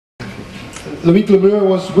Loïc LeMeur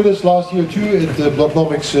was with us last year too at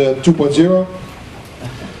Blognomics 2.0.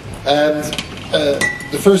 And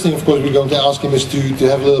the first thing, of course, we're going to ask him is to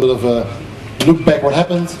have a little bit of a look back what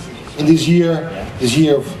happened in this year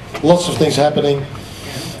of lots of things happening.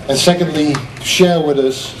 And secondly, to share with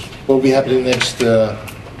us what will be happening in the next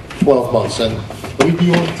 12 months. And Loïc, do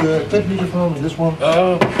you want to clip microphone, this one?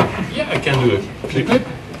 Yeah, I can do it. Clip?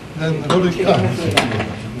 Then go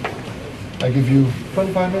to I give you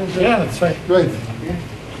 25 minutes? Yeah, that's fine. Great.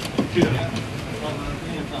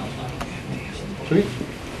 Sorry?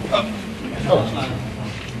 Oh.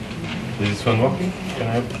 Is this one working? Can I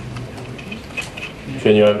help?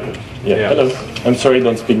 Can you help? Yeah. Hello. I'm sorry, I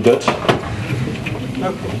don't speak Dutch.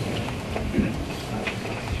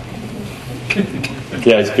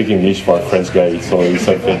 Yeah, I speak English for a French guy. It's always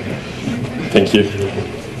something. Thank you.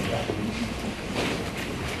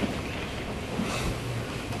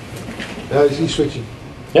 Yeah, he's switching.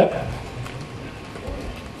 Yeah.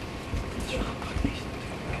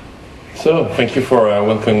 So, thank you for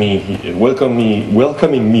welcoming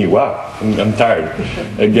me. Wow, I'm tired.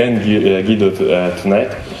 Again, Guido,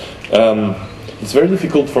 tonight. It's very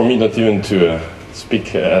difficult for me not even to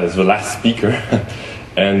speak as the last speaker,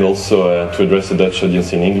 and also to address the Dutch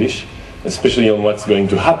audience in English, especially on what's going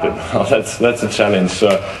to happen. That's a challenge. So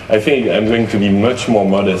I think I'm going to be much more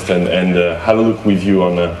modest and have a look with you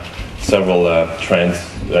on several trends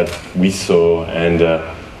that we saw, and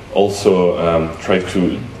also try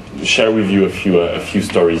to share with you a few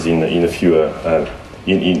stories in a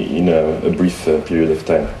brief period of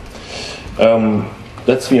time.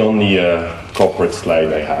 That's the only corporate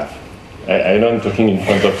slide I have. I know I'm talking in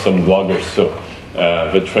front of some bloggers, so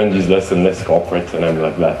the trend is less and less corporate, and I'm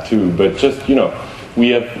like that too. But just, we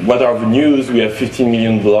have, what are the news? We have 15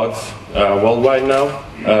 million blogs worldwide now.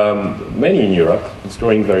 Many in Europe. It's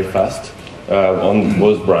growing very fast on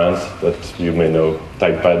most brands that you may know.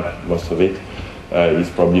 TypePad, most of it, is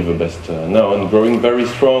probably the best known. Growing very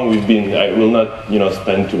strong. I will not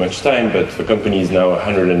spend too much time, but the company is now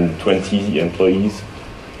 120 employees,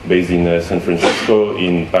 based in San Francisco,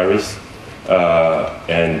 in Paris,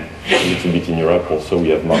 and a little bit in Europe. Also, we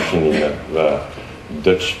have marketing in the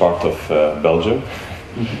Dutch part of Belgium.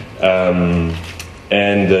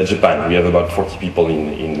 And Japan, we have about 40 people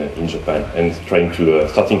in Japan, and starting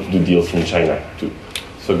to do deals in China too.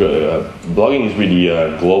 So blogging is really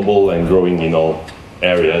global and growing in all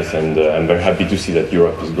areas, and I'm very happy to see that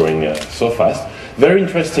Europe is growing so fast. Very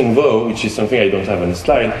interesting though, which is something I don't have on the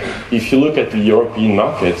slide, if you look at the European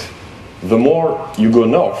market, the more you go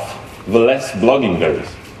north, the less blogging there is.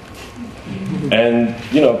 And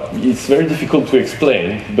it's very difficult to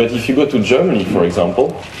explain, but if you go to Germany, for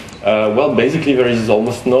example, well, basically there is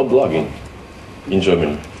almost no blogging in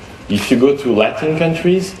Germany. If you go to Latin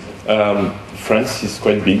countries, France is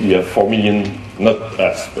quite big. You have 4 million, not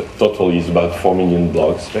us, but total is about 4 million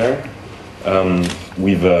blogs there,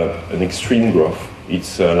 with an extreme growth.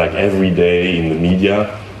 It's like every day in the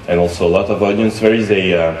media, and also a lot of audience. There is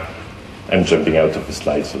I'm jumping out of the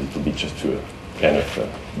slides a little bit just to kind of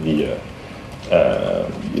be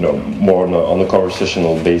more on a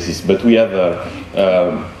conversational basis. But we have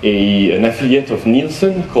an affiliate of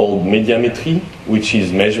Nielsen called Médiamétrie, which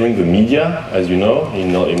is measuring the media, as you know,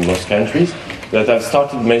 in most countries, that have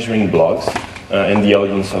started measuring blogs and the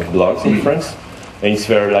audience of blogs in France. And it's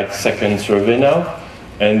their second survey now.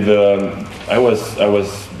 And I was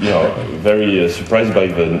very surprised by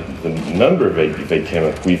the number they came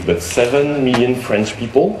up with. But 7 million French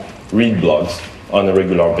people read blogs on a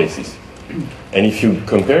regular basis. And if you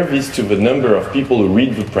compare this to the number of people who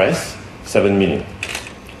read the press, 7 million.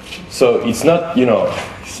 So it's not,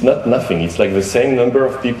 it's not nothing. It's like the same number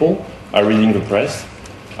of people are reading the press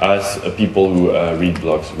as people who read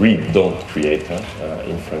blogs. Read, don't create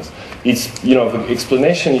in France. It's, the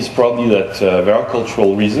explanation is probably that there are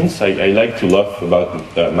cultural reasons. I like to laugh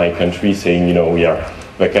about my country, saying, we are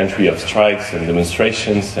the country of strikes and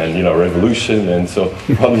demonstrations and revolution, and so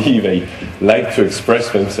probably they like to express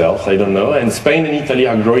themselves. I don't know. And Spain and Italy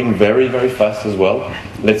are growing very, very fast as well.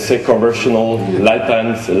 Let's say conversational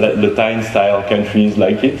Latin style countries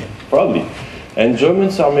like it, probably. And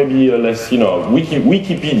Germans are maybe less,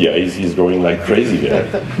 Wikipedia is growing like crazy there.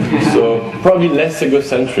 So probably less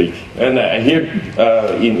egocentric. And here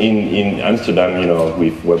in Amsterdam,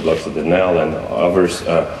 with weblogs at the NL and others,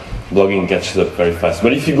 blogging catches up very fast.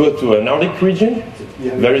 But if you go to a Nordic region,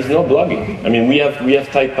 there is no blogging. I mean, we have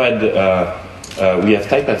TypePad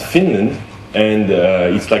Finland, and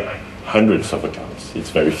it's like hundreds of accounts. It's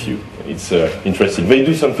very few. It's interesting. They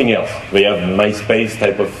do something else. They have MySpace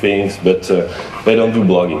type of things, but they don't do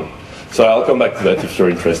blogging. So I'll come back to that if you're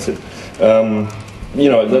interested.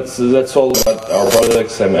 that's all about our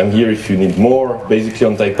products. I'm here if you need more. Basically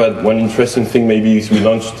on Typepad, one interesting thing maybe is we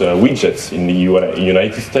launched widgets in the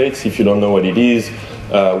United States. If you don't know what it is,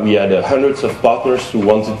 we had hundreds of partners who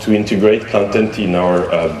wanted to integrate content in our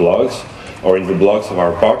blogs or in the blogs of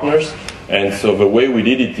our partners. And so the way we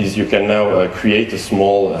did it is you can now create a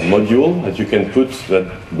small module that you can put, that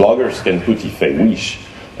bloggers can put if they wish,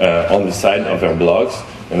 on the side of their blogs.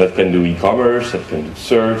 And that can do e-commerce, that can do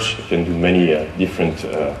search, it can do many different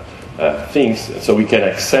things. So we can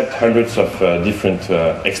accept hundreds of different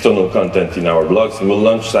external content in our blogs. And we'll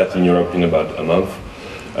launch that in Europe in about a month.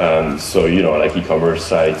 So, like e-commerce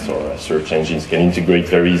sites or search engines can integrate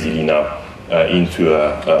very easily now into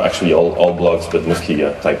actually all blogs, but mostly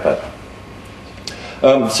Typepad.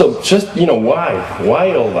 So just,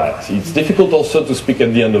 why all that? It's difficult also to speak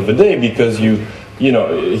at the end of the day because you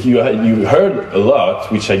heard a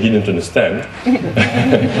lot, which I didn't understand.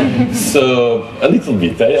 So a little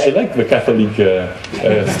bit. I like the Catholic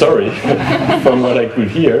story from what I could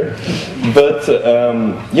hear. But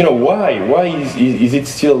why? Why is it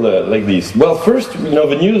still like this? Well, first,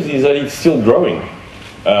 the news is that it's still growing.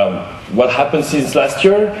 What happened since last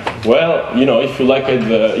year? Well, if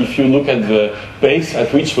you look at the pace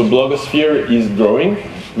at which the blogosphere is growing,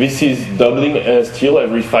 this is doubling still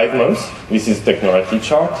every 5 months. This is Technorati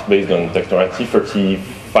chart based on Technorati,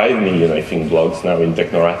 35 million, I think, blogs now in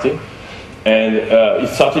Technorati. And it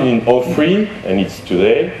started in 2003, and it's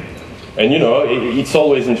today. And it's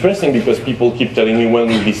always interesting because people keep telling me when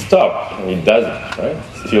will this stop, and it doesn't, right?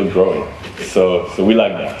 It's still growing. So we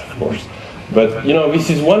like that, of course. But this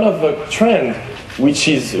is one of the trends which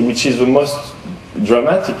is the most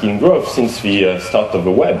dramatic in growth since the start of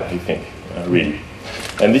the web, I think, really.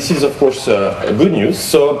 And this is, of course, good news.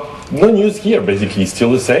 So no news here, basically,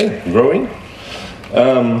 still the same, growing.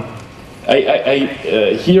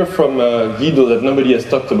 I hear from Guido that nobody has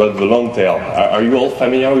talked about the long tail. Are you all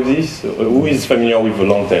familiar with this? Who is familiar with the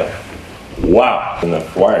long tail? Wow,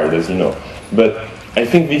 enough wired, as you know. But I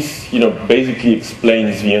think this, basically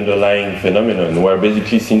explains the underlying phenomenon, where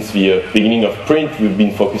basically since the beginning of print, we've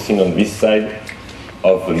been focusing on this side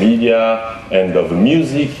of the media and of the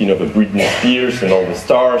music. The Britney Spears and all the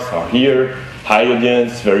stars are here, high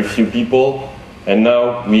audience, very few people. And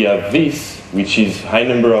now we have this, which is high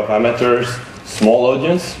number of amateurs, small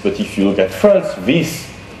audience. But if you look at France, this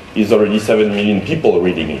is already 7 million people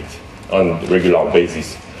reading it on a regular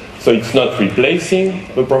basis. So it's not replacing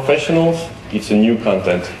the professionals, it's a new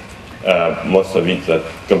content, most of it that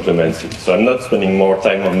complements it. So I'm not spending more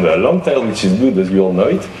time on the long tail, which is good, as you all know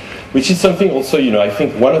it, which is something also, I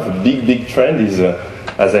think one of the big trend is,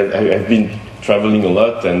 as I've been traveling a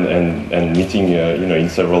lot and meeting, in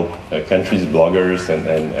several countries, bloggers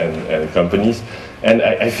and companies, and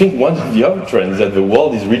I think one of the other trends is that the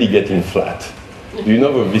world is really getting flat. Do you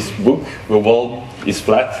know this book, The World is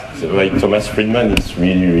Flat, by Thomas Friedman? It's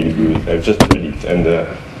really, really good. I've just read it, and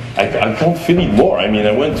I can't feel it more. I mean,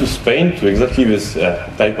 I went to Spain to exactly this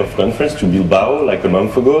type of conference, to Bilbao, like a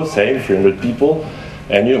month ago, same, 300 people.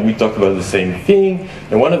 And we talk about the same thing.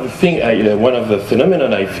 And one of the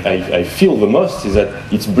phenomena I feel the most is that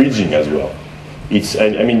it's bridging as well.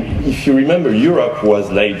 I mean, if you remember, Europe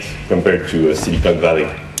was late compared to Silicon Valley.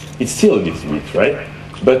 It's still a little bit, right?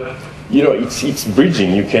 But it's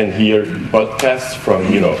bridging. You can hear podcasts from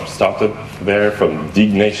startup there, from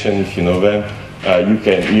Dig Nation, if you know them. You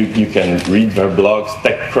can read their blogs,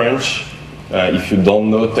 TechCrunch. If you don't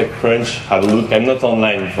know TechCrunch, have a look. I'm not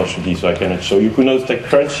online, unfortunately, so I cannot show you. Who knows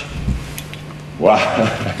TechCrunch? Wow.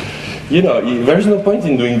 There's no point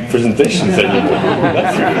in doing presentations anymore.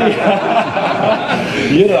 That's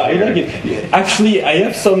really... I like it. Actually, I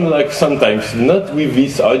have some, sometimes, not with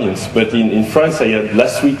this audience, but in France, I had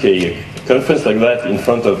last week a conference like that in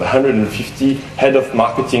front of 150 head of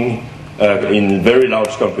marketing in very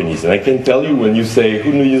large companies. And I can tell you, when you say,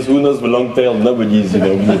 who knows the long tail, nobody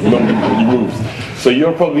moves. So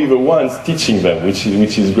you're probably the ones teaching them, which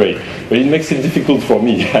is great. But it makes it difficult for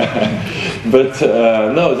me. But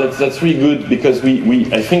no, that's really good, because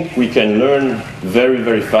I think we can learn very,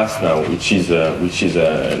 very fast now, which is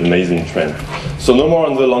an amazing trend. So no more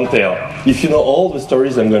on the long tail. If you know all the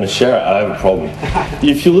stories I'm going to share, I have a problem.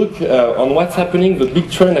 If you look on what's happening, the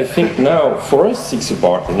big trend, I think now for us,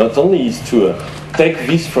 SixApart, not only is to take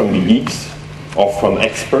this from the geeks or from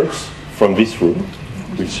experts from this room,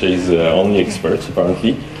 which is only experts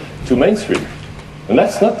apparently, to mainstream. And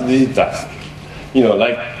that's not an easy task.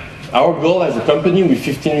 Our goal as a company with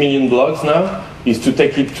 15 million blogs now is to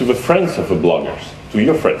take it to the friends of the bloggers, to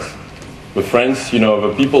your friends. the friends,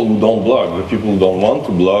 the people who don't blog, the people who don't want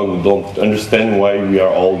to blog, who don't understand why we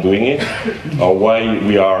are all doing it, or why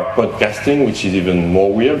we are podcasting, which is even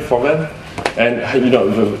more weird for them. And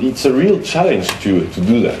it's a real challenge to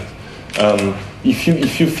do that.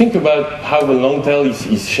 If you think about how the long tail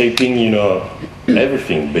is shaping,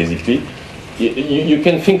 everything basically, you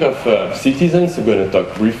can think of citizens. I'm going to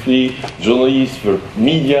talk briefly. Journalists, the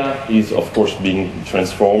media is of course being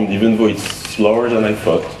transformed, even though it's slower than I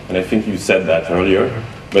thought. And I think you said that earlier.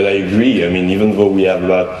 But I agree. I mean, even though we have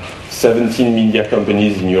about 17 media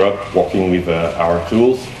companies in Europe working with our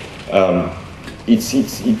tools,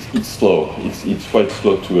 it's slow. It's quite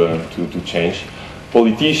slow to change.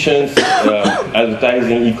 Politicians,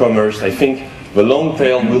 advertising, e-commerce. I think the long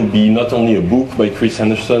tail will be not only a book by Chris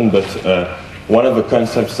Anderson, but one of the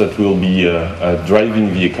concepts that will be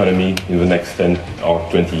driving the economy in the next 10 or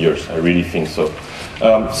 20 years. I really think so.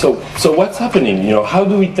 So what's happening? How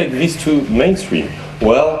do we take this to mainstream?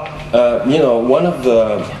 Well, one of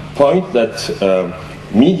the points that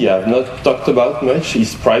media have not talked about much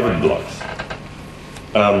is private blogs.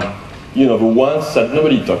 The ones that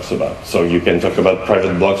nobody talks about. So you can talk about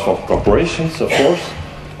private blogs for corporations, of course.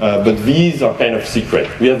 But these are kind of secret.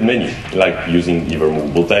 We have many, like using either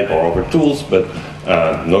mobile type or other tools, but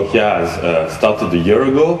Nokia has started a year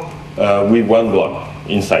ago with one blog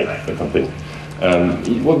inside the company.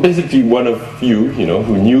 It was basically one of you,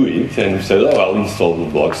 who knew it and who said, oh, I'll install the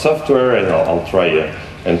blog software and I'll try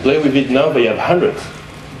and play with it. Now they have hundreds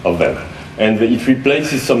of them. And it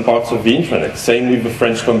replaces some parts of the intranet. Same with the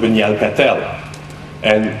French company Alcatel.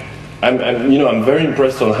 And I'm very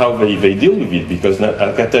impressed on how they deal with it, because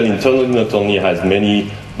Alcatel internally not only has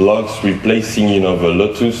many blogs replacing, the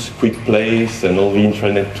Lotus, Quick Place, and all the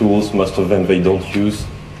intranet tools, most of them they don't use,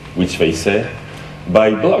 which they say,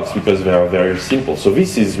 by blogs because they are very simple. So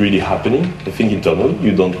this is really happening. I think internally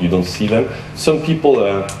you don't see them. Some people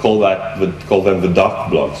call them the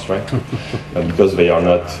dark blogs, right? Because they are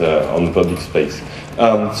not on the public space.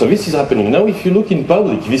 So this is happening. Now if you look in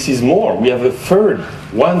public, this is more. We have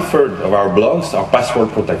 1/3 of our blogs are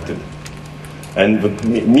password protected. And the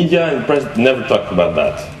media and press never talk about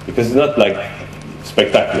that, because it's not like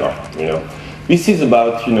spectacular, This is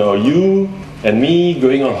about, you and me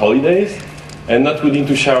going on holidays and not willing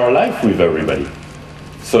to share our life with everybody.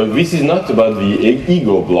 So this is not about the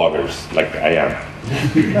ego bloggers, like I am.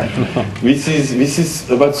 This is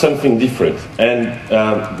about something different, and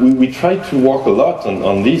we try to work a lot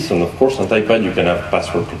on this. And of course, on iPad you can have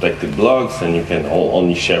password-protected blogs, and you can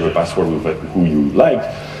only share a password with who you like.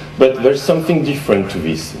 But there's something different to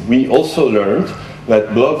this. We also learned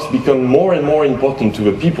that blogs become more and more important to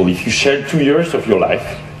the people. If you share 2 years of your life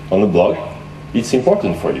on a blog, it's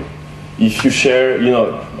important for you. If you share,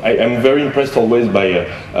 I'm very impressed always by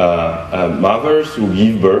mothers who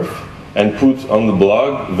give birth and put on the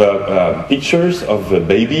blog the pictures of the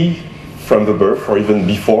baby from the birth or even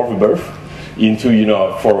before the birth into,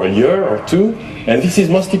 for a year or two. And this is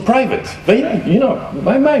mostly private.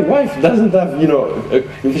 My wife doesn't have,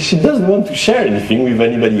 she doesn't want to share anything with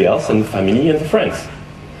anybody else and the family and the friends.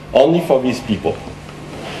 Only for these people.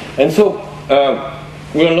 And so,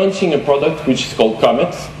 we are launching a product which is called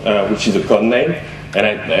Comet, which is a code name, and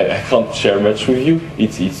I can't share much with you.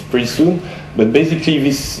 It's pretty soon, but basically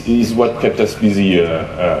this is what kept us busy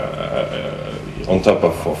on top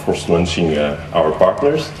of course, launching our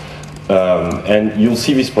partners. And you'll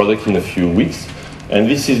see this product in a few weeks, and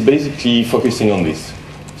this is basically focusing on this.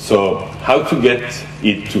 So how to get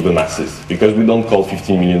it to the masses, because we don't call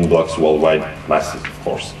 15 million blogs worldwide masses, of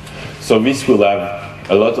course. So this will have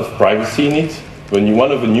a lot of privacy in it.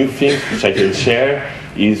 One of the new things which I can share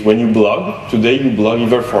is when you blog, today you blog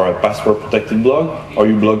either for a password-protected blog or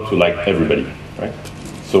you blog to like everybody, right?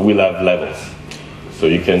 So we'll have levels. So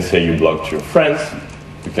you can say you blog to your friends,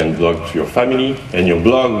 you can blog to your family, and your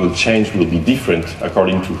blog will change, will be different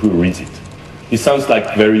according to who reads it. It sounds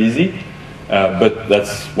like very easy, but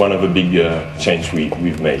that's one of the big change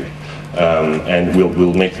we've made. And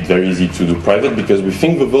we'll make it very easy to do private, because we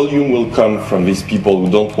think the volume will come from these people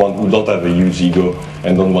who don't have a huge ego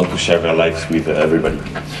and don't want to share their lives with everybody.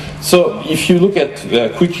 So if you look at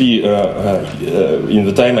quickly in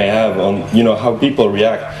the time I have on how people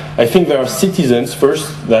react, I think there are citizens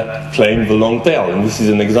first that claim the long tail, and this is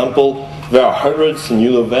an example. There are hundreds, and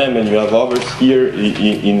you know them, and you have others here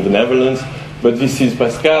in the Netherlands. But this is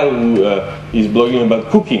Pascal, who is blogging about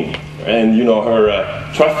cooking. And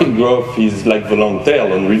her traffic growth is like the long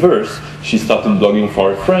tail on reverse. She started blogging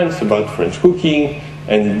for her friends about French cooking,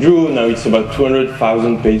 and it grew. Now it's about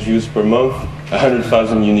 200,000 page views per month,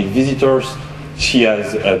 100,000 unique visitors. She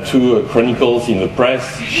has 2 chronicles in the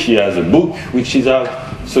press. She has a book which is out.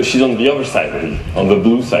 So she's on the other side, really, on the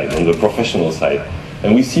blue side, on the professional side.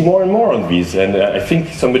 And we see more and more of these. And I think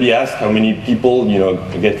somebody asked how many people,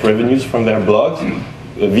 get revenues from their blogs.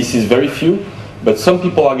 This is very few, but some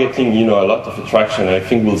people are getting, a lot of attraction. And I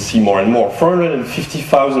think we'll see more and more.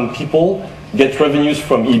 450,000 people get revenues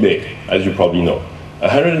from eBay, as you probably know.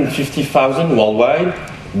 150,000 worldwide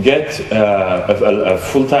get a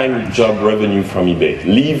full-time job revenue from eBay,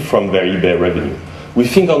 live from their eBay revenue. We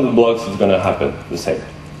think on the blogs it's going to happen the same,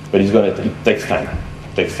 but it takes time.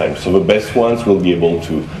 So the best ones will be able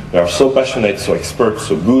to, they are so passionate, so expert,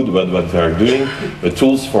 so good about what they are doing. The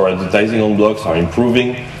tools for advertising on blogs are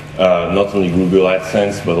improving, not only Google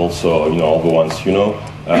AdSense, but also all the ones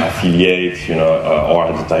affiliate, or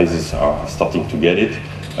advertisers are starting to get it.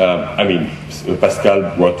 Pascal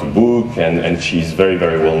wrote a book, and she's very,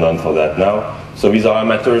 very well known for that now. So these are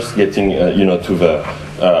amateurs getting, to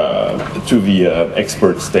the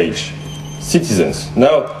expert stage. Citizens.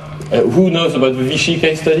 Now, who knows about the Vichy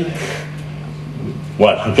case study?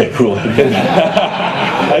 Well, okay, cool.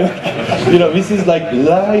 This is like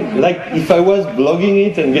live, like if I was blogging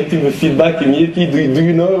it and getting the feedback immediately, do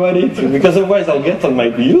you know about it? Because otherwise I'll get on my,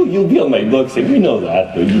 you'll be on my blog saying, we know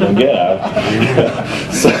that, but you don't get out.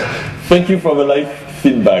 So, thank you for the live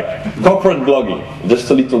feedback. Corporate blogging, just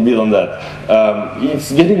a little bit on that.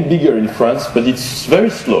 It's getting bigger in France, but it's very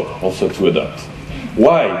slow also to adopt.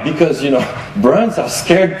 Why? Because, brands are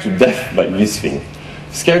scared to death by this thing.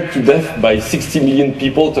 Scared to death by 60 million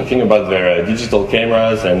people talking about their digital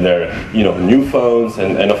cameras and their, new phones.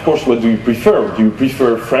 And of course, what do you prefer? Do you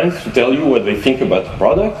prefer friends to tell you what they think about the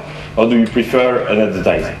product? Or do you prefer an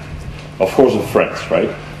advertising? Of course, the friends,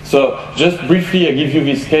 right? So just briefly, I give you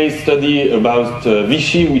this case study about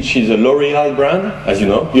Vichy, which is a L'Oreal brand. As you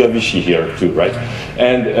know, you have Vichy here too, right?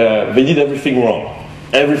 And they did everything wrong.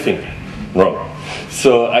 Everything wrong.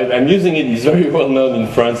 So I'm using it. It's very well known in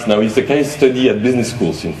France now. It's a case study at business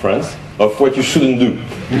schools in France of what you shouldn't do.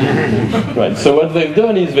 Right. So what they've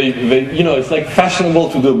done is they it's like fashionable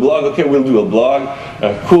to do a blog. Okay, we'll do a blog.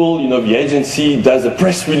 Cool. The agency does a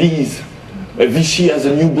press release. Vichy has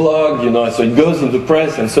a new blog. So it goes in the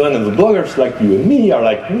press and so on. And the bloggers like you and me are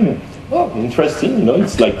like, oh, interesting.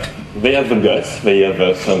 It's like they have the guts. They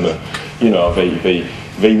have some,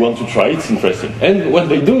 they want to try, it's interesting. And what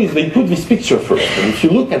they do is they put this picture first. And if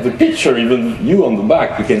you look at the picture, even you on the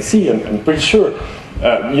back, you can see, I'm pretty sure,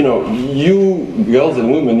 you girls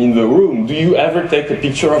and women in the room, do you ever take a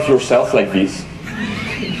picture of yourself like this?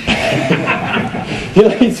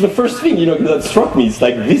 It's the first thing, that struck me. It's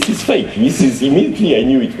like, this is fake. Immediately I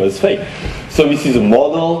knew it was fake. So this is a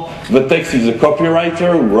model. The text is a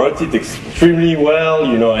copywriter who wrote it extremely well,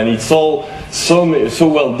 and it's all so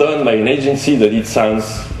well done by an agency that it sounds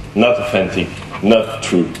not authentic, not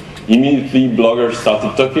true. Immediately, bloggers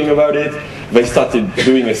started talking about it. They started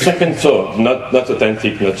doing a second, so not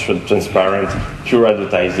authentic, not transparent, pure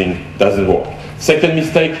advertising, doesn't work. Second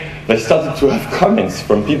mistake, they started to have comments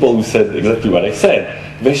from people who said exactly what I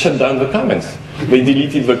said. They shut down the comments. They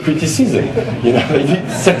deleted the criticism. They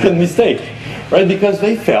did second mistake. Right? Because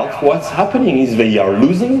they felt what's happening is they are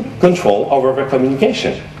losing control over their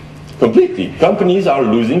communication. Completely. Companies are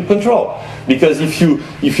losing control. Because if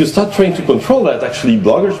you start trying to control that, actually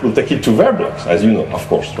bloggers will take it to their blogs, as you know, of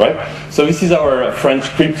course, right? So this is our French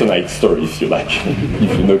kryptonite story, if you like,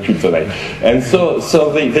 if you know kryptonite. And so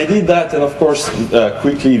they did that, and of course,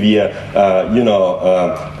 quickly they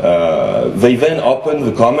then opened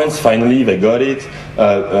the comments. Finally, they got it.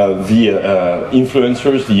 The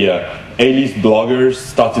influencers, the A-list bloggers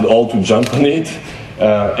started all to jump on it.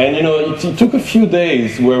 And it took a few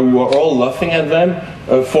days where we were all laughing at them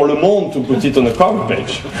for Le Monde to put it on a cover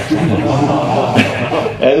page.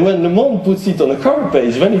 And when Le Monde puts it on a cover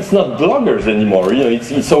page, then it's not bloggers anymore.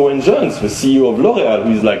 It's Owen Jones, the CEO of L'Oreal,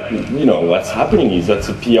 who is like, what's happening is that's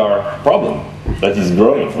a PR problem that is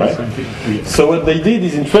growing, right? So what they did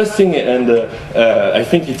is interesting, and I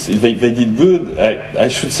think they did good. I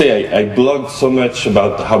should say I blogged so much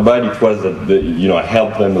about how bad it was that I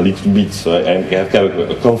helped them a little bit. So I have kind of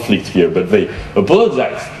a conflict here, but they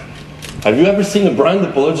apologized. Have you ever seen a brand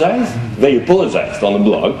apologize? They apologized on a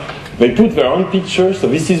blog. They put their own picture. So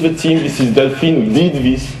this is the team. This is Delphine who did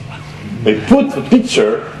this. They put the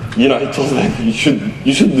picture. I told them you should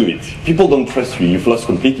do it. People don't trust you. You've lost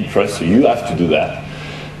completely trust, so you have to do that.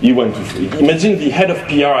 Imagine the head of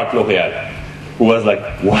PR at L'Oreal, who was like,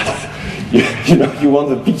 "What? You want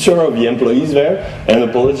the picture of the employees there and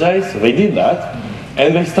apologize?" They did that,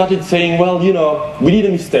 and they started saying, "Well, we did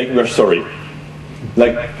a mistake. We're sorry,"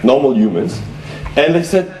 like normal humans. And they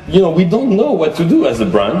said, we don't know what to do as a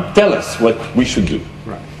brand. Tell us what we should do.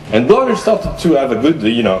 Right. And bloggers started to have a good,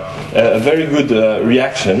 a very good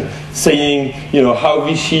reaction, saying, how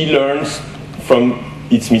Vichy learns from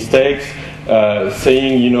its mistakes,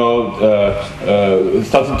 saying,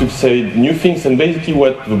 started to say new things, and basically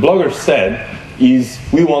what the bloggers said is,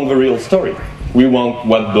 we want the real story. We want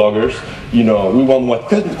what bloggers, we want what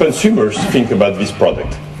consumers think about this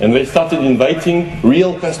product. And they started inviting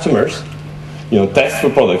real customers, test the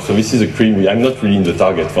product. So this is a cream. I'm not really in the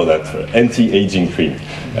target for that, anti-aging cream.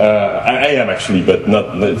 I am actually, but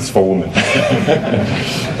it's for women.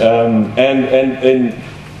 And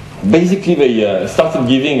basically they started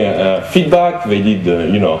giving feedback. They did,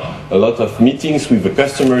 a lot of meetings with the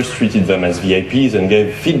customers, treated them as VIPs, and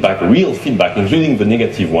gave feedback, real feedback, including the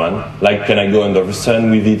negative one, like can I go under the sun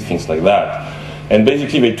with it, things like that. And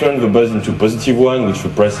basically they turned the buzz into a positive one, which the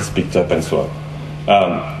press has picked up and so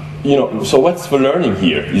on. So what's the learning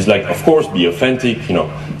here? Is like, of course, be authentic,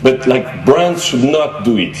 but like brands should not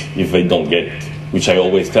do it if they don't get it, which I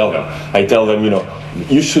always tell them. I tell them,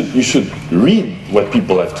 you should read what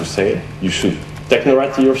people have to say. You should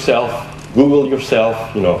technorate yourself, Google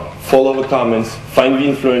yourself, follow the comments, find the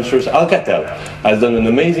influencers. Alcatel has done an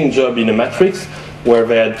amazing job in a matrix where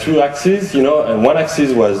they had two axes, and one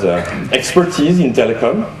axis was expertise in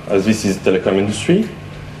telecom, as this is telecom industry.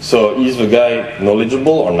 So is the guy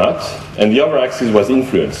knowledgeable or not? And the other axis was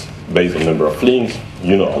influence, based on number of links,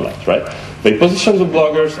 all that, right? They positioned the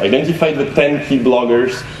bloggers, identified the 10 key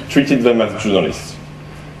bloggers, treated them as journalists.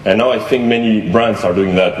 And now I think many brands are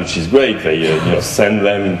doing that, which is great. They send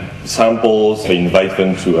them samples, they invite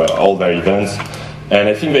them to all their events, and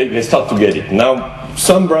I think they start to get it. Now,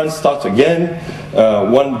 some brands start again.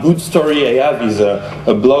 One good story I have is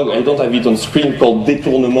a blog, I don't have it on screen, called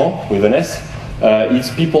Détournement, with an S. It's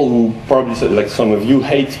people who probably, like some of you,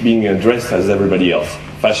 hate being dressed as everybody else.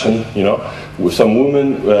 Fashion, with some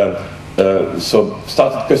women, so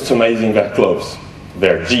started customizing their clothes,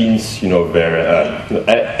 their jeans,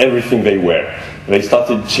 everything they wear. They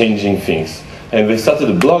started changing things. And they started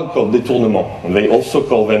a blog called Détournement. And they also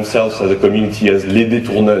call themselves as a community as Les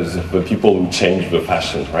Détourneuses, the people who change the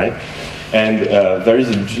fashion, right? And there is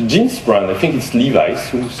a jeans brand, I think it's Levi's,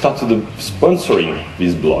 who started sponsoring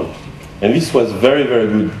this blog. And this was very, very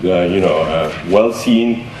good, well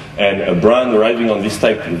seen, and a brand arriving on this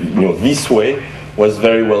type, this way, was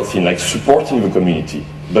very well seen, like supporting the community,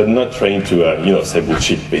 but not trying to, say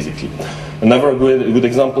bullshit, basically. Another good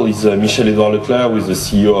example is Michel-Edouard Leclerc, who is the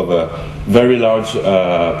CEO of a very large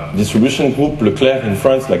distribution group, Leclerc in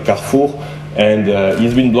France, like Carrefour, and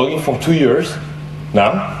he's been blogging for 2 years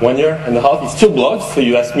now, 1 year and a half. He still blogs, so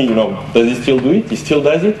you ask me, does he still do it? He still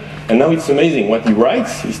does it. And now it's amazing. What he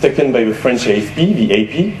writes is taken by the French AFP, the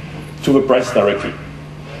AP, to the press directly.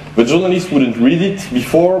 The journalists wouldn't read it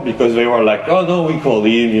before because they were like, oh no, we call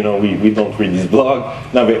him, we don't read his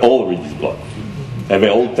blog. Now they all read his blog. And they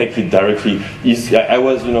all take it directly. I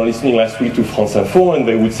was listening last week to France Info, and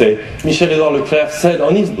they would say, Michel-Edouard Leclerc said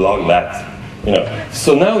on his blog that.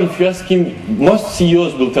 So now if you ask him, most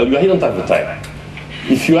CEOs will tell you, I don't have the time.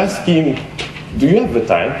 If you ask him, do you have the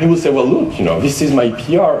time? He will say, well, look, this is my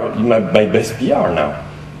PR, my best PR now.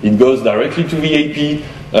 It goes directly to the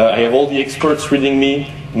AP. I have all the experts reading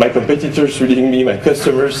me, my competitors reading me, my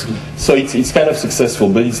customers. So it's kind of successful,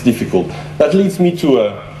 but it's difficult. That leads me to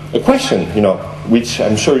a question, which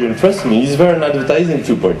I'm sure you're interested in. Is there an advertising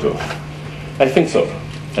 2.0? I think so.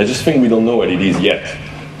 I just think we don't know what it is yet.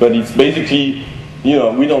 But it's basically,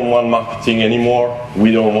 we don't want marketing anymore.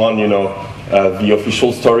 We don't want, the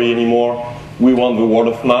official story anymore. We want the word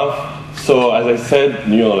of mouth. So as I said,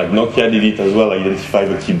 like Nokia did it as well, identify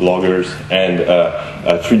the key bloggers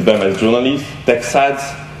and treat them as journalists. Text ads,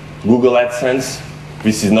 Google AdSense,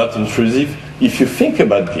 this is not intrusive. If you think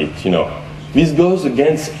about it, this goes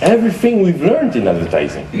against everything we've learned in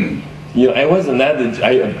advertising. I was a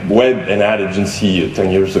web and ad agency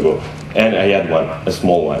 10 years ago, and I had one, a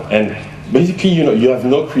small one. And basically, you have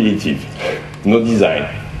no creative, no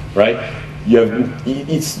design, right?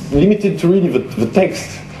 It's limited to really the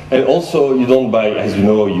text. And also, you don't buy, as you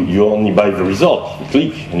know, you only buy the result, you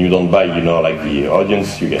click, and you don't buy, like the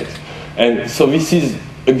audience you get. And so this is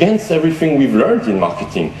against everything we've learned in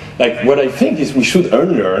marketing. Like, what I think is we should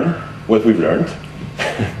unlearn what we've learned.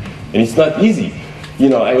 And it's not easy.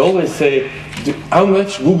 I always say, how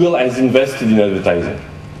much Google has invested in advertising?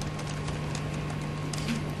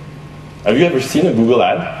 Have you ever seen a Google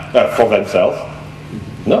ad for themselves?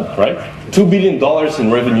 No, right? $2 billion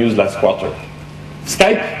in revenues last quarter.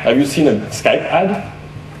 Skype, have you seen a Skype ad?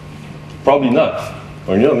 Probably not.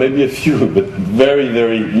 Or maybe a few, but very,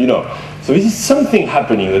 very, So this is something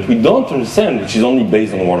happening that we don't understand, which is only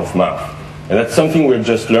based on word of mouth. And that's something we're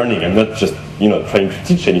just learning. I'm not just trying to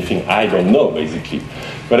teach anything I don't know, basically.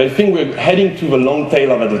 But I think we're heading to the long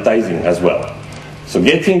tail of advertising as well. So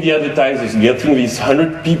getting the advertisers, getting these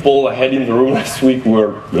 100 people ahead in the room last week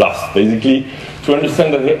were lost, basically, to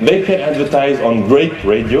understand that they can advertise on great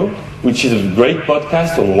radio, which is a great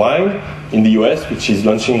podcast on wine in the US, which is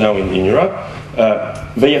launching now in Europe.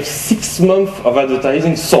 They have 6 months of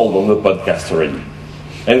advertising sold on the podcast already.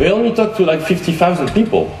 And they only talk to like 50,000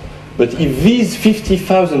 people. But if these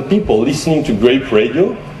 50,000 people listening to great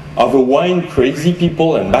radio are the wine crazy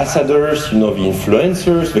people, ambassadors, the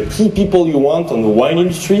influencers, the key people you want on the wine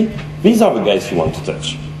industry, these are the guys you want to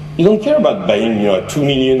touch. You don't care about buying a 2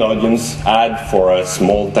 million audience ad for a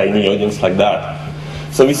small, tiny audience like that.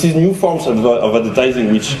 So this is new forms of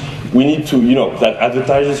advertising which we need to, that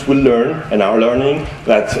advertisers will learn and are learning,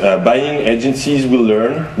 that buying agencies will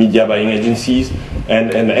learn, media buying agencies,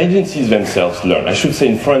 and agencies themselves learn. I should say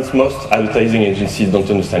in France, most advertising agencies don't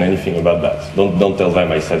understand anything about that. Don't tell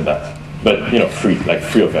them I said that. But,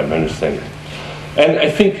 three of them understand it. And I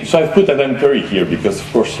think, so I've put Adam Curry here because, of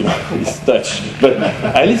course, he's Dutch. But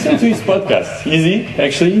I listened to his podcast. Is he?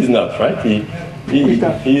 Actually, he's not, right?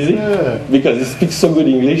 Easy? Yeah. Because he speaks so good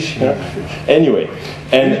English. Anyway.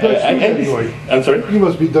 And I'm sorry? You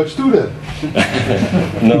must be Dutch too then.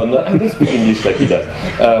 No, I don't speak English like he does.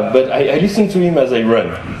 But I listen to him as I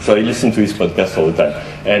run. So I listen to his podcast all the time.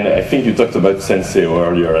 And I think you talked about Senseo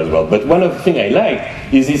earlier as well. But one of the things I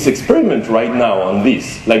like is this experiment right now on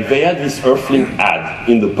this. Like they had this Earthling ad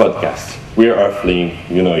in the podcast. We're Earthling,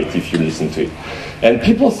 you know it if you listen to it. And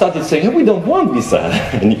people started saying, hey, we don't want this ad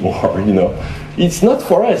anymore, It's not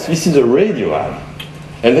for us, this is a radio ad.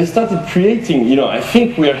 And they started creating, I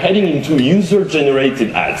think we are heading into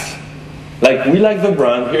user-generated ads. Like, we like the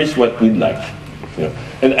brand, here's what we'd like.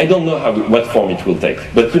 And I don't know what form it will take.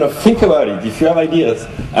 But, think about it. If you have ideas,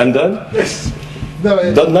 I'm done? Yes.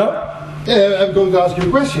 No, done now? Yeah, I'm going to ask you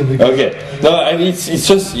a question. Okay. No, it's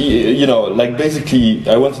just, like basically,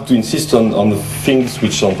 I wanted to insist on the things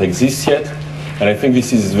which don't exist yet. And I think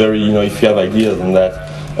this is very, if you have ideas on that,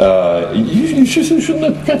 you should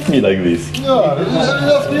not cut me like this. No,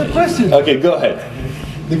 that's your question. Okay, go ahead.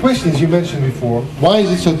 The question is, you mentioned before, why is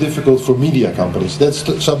it so difficult for media companies? That's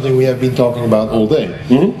something we have been talking about all day.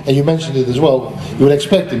 Mm-hmm. And you mentioned it as well. You would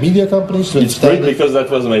expect the media companies to It's great because that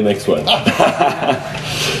was my next one.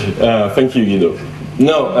 Thank you, Guido.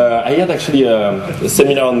 No, I had actually a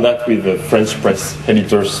seminar on that with the French press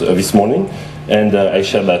editors this morning, and I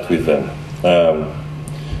shared that with them.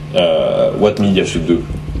 What media should do.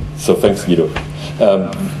 So thanks, Guido.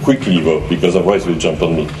 Quickly though, because otherwise you'll jump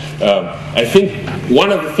on me. I think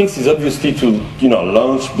one of the things is obviously to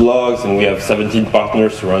launch blogs, and we have 17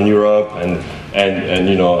 partners around Europe, and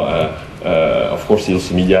of course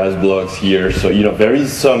also media has blogs here. So there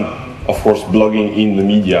is some, of course, blogging in the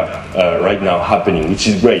media right now happening, which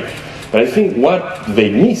is great. But I think what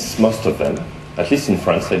they miss, most of them, at least in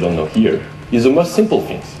France, I don't know here, is the most simple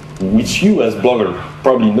things, which you as blogger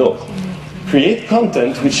probably know. Create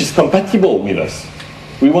content which is compatible with us.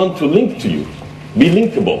 We want to link to you. Be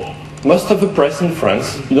linkable. Most of the press in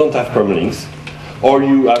France, you don't have permalinks, or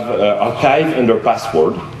you have archive under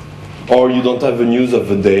password, or you don't have the news of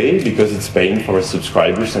the day because it's paying for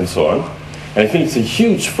subscribers and so on. And I think it's a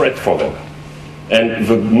huge threat for them. And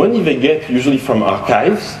the money they get usually from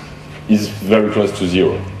archives is very close to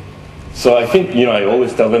zero. So I think, I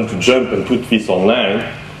always tell them to jump and put this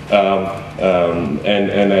online.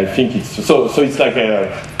 And I think it's so it's like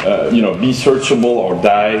be searchable or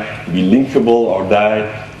die, be linkable or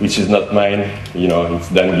die, which is not mine. It's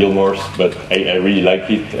Dan Gilmore's, but I really like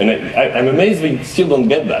it, and I'm amazed we still don't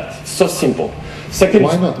get that. It's so simple. Second,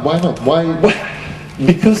 why not? Why?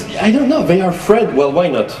 Because I don't know. They are afraid. Well, why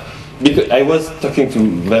not? Because I was talking to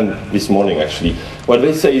them this morning actually. What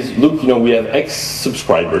they say is, look, we have X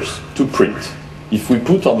subscribers to print. If we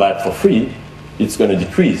put all that for free, it's going to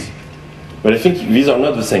decrease. But I think these are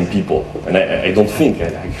not the same people. And I don't think, I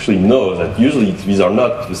actually know that usually these are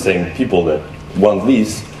not the same people that want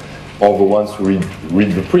this, or the ones who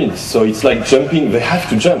read the print. So it's like jumping, they have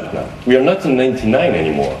to jump now. We are not in 99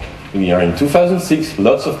 anymore. We are in 2006,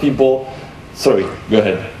 lots of people. Sorry, go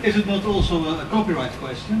ahead. Is it not also a copyright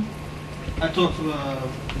question? I talked to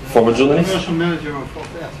former journalist, commercial manager of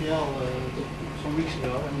RTL some weeks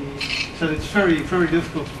ago, and he said it's very, very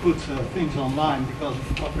difficult to put things online because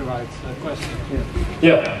of copyright questions.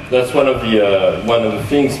 Yeah, that's one of the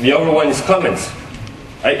things. The other one is comments.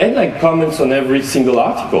 I like comments on every single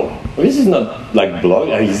article. This is not like blog.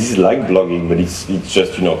 This is like blogging, but it's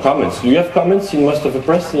just comments. Do you have comments in most of the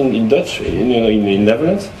press in Dutch, in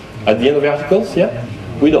Netherlands, at the end of the articles? Yeah.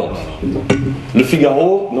 we don't. Le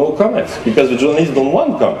Figaro, no comments, because the journalists don't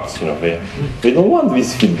want comments. They don't want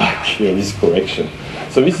this feedback, this correction.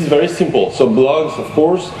 So this is very simple. So blogs, of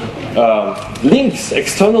course, links,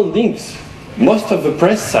 external links. Most of the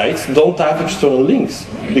press sites don't have external links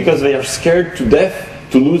because they are scared to death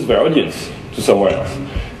to lose their audience to somewhere else.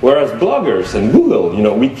 Whereas bloggers and Google,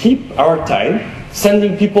 we keep our time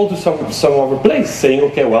sending people to some other place, saying,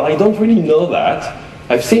 okay, well, I don't really know that.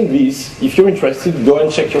 I've seen this. If you're interested, go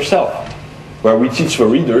and check yourself. Where we teach the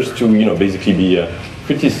readers to, basically be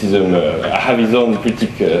criticism, have his own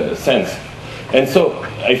critic sense. And so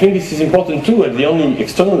I think this is important too. The only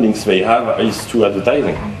external links they have is to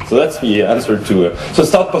advertising. So that's the answer to. So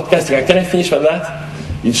start podcasting. Can I finish with that?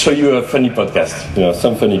 It show you a funny podcast.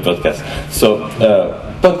 Some funny podcast. So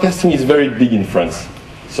podcasting is very big in France.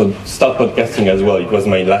 So start podcasting as well. It was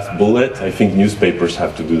my last bullet. I think newspapers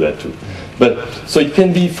have to do that too. But so it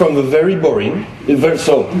can be from the very boring.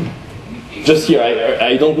 Just here,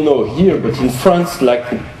 I don't know here, but in France, like.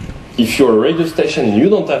 If you're a radio station and you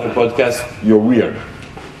don't have a podcast, you're weird.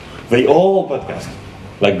 They all podcast.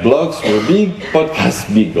 Like blogs were big, podcasts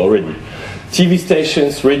big already. TV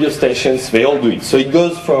stations, radio stations, they all do it. So it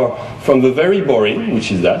goes from the very boring,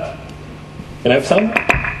 which is that. Can I have some?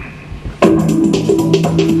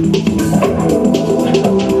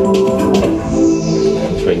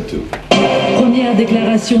 I'm trying to. Première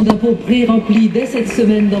déclaration d'impôt pré-remplie dès cette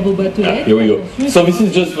semaine dans vos boîtes aux lettres. Here we go. So this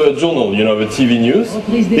is just the journal, the TV news.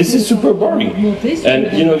 This is super boring.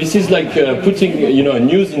 And, this is like putting,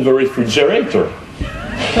 news in the refrigerator.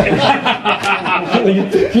 You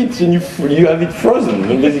take it and you have it frozen.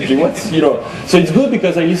 And basically, So it's good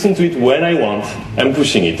because I listen to it when I want. I'm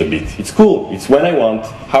pushing it a bit. It's cool. It's when I want,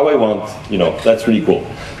 how I want. That's really cool.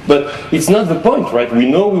 But it's not the point, right? We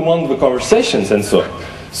know we want the conversations and so on.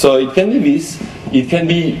 So it can be this. It can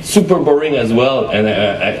be super boring as well. And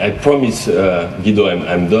I promise, Guido,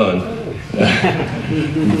 I'm done.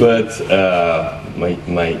 But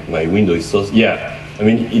my window is so... Yeah,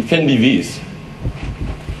 it can be this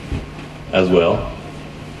as well.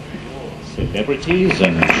 Celebrities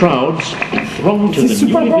and crowds throng to the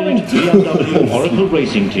newly built BMW Oracle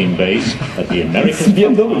Racing Team base at the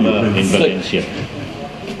American Farmer in Valencia.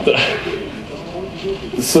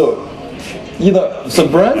 So so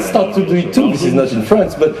brands start to do it too. This is not in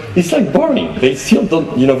France, but it's like boring. They still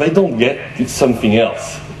don't, they don't get it's something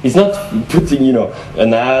else. It's not putting,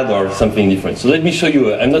 an ad or something different. So let me show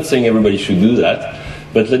you. I'm not saying everybody should do that,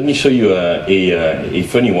 but let me show you a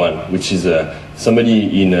funny one, which is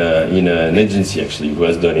somebody in an agency actually who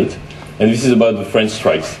has done it, and this is about the French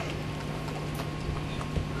strikes,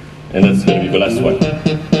 and that's going to be the last one.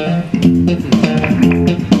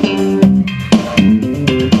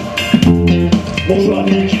 Bonjour,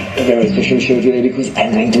 Henk. A very special show today because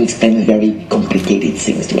I'm going to explain very complicated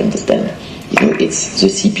things to understand. It's the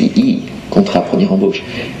CPE, Contrat Première Embauche.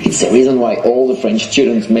 It's the reason why all the French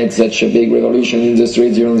students made such a big revolution in the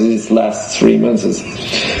streets during these last 3 months.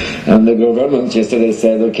 And the government yesterday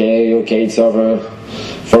said, okay, it's over,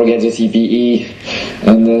 forget the CPE.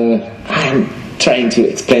 And I'm trying to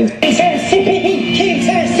explain. It's a CPE! It's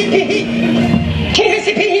a CPE! Kill the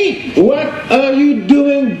CPE! What are you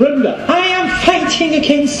doing, Brenda? I am fighting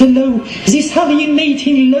against the law, this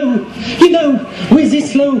alienating law. With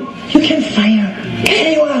this law, you can fire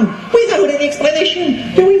anyone without any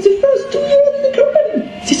explanation during the first 2 years in the company.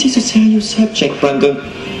 This is a serious subject, Brandon.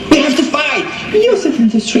 We have to fight. Use it in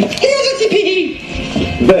the street. Here's the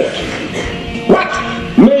CPE. But What?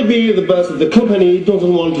 maybe the boss of the company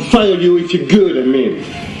doesn't want to fire you if you're good,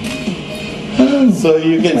 So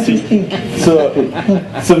you can see.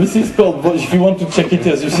 So this is called, if you want to check it,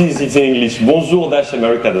 as you see, it's in English,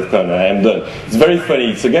 bonjour-america.com. I am done. It's very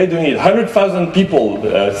funny. It's a guy doing it. 100,000 people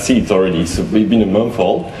see it already. It's been a month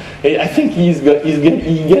old. I think he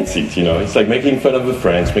gets it, It's like making fun of the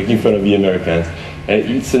French, making fun of the Americans.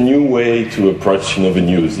 It's a new way to approach, the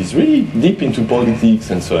news. It's really deep into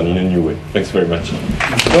politics and so on in a new way. Thanks very much. Well,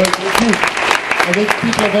 thank you. I think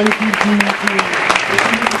people are very keen to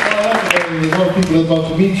there's a lot of people that want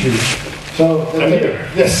to meet you. So,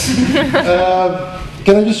 yes.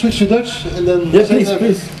 Can I just switch to Dutch? And then Yes,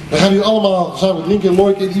 please. Dan gaan jullie allemaal samen met Link en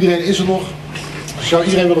Loïc, iedereen is er nog. Ik zou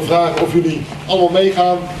iedereen willen vragen of jullie allemaal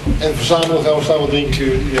meegaan. En verzamelen gaan we staan wat drinken.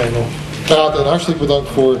 Iedereen nog praten. En hartstikke bedankt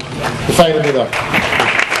voor de fijne middag.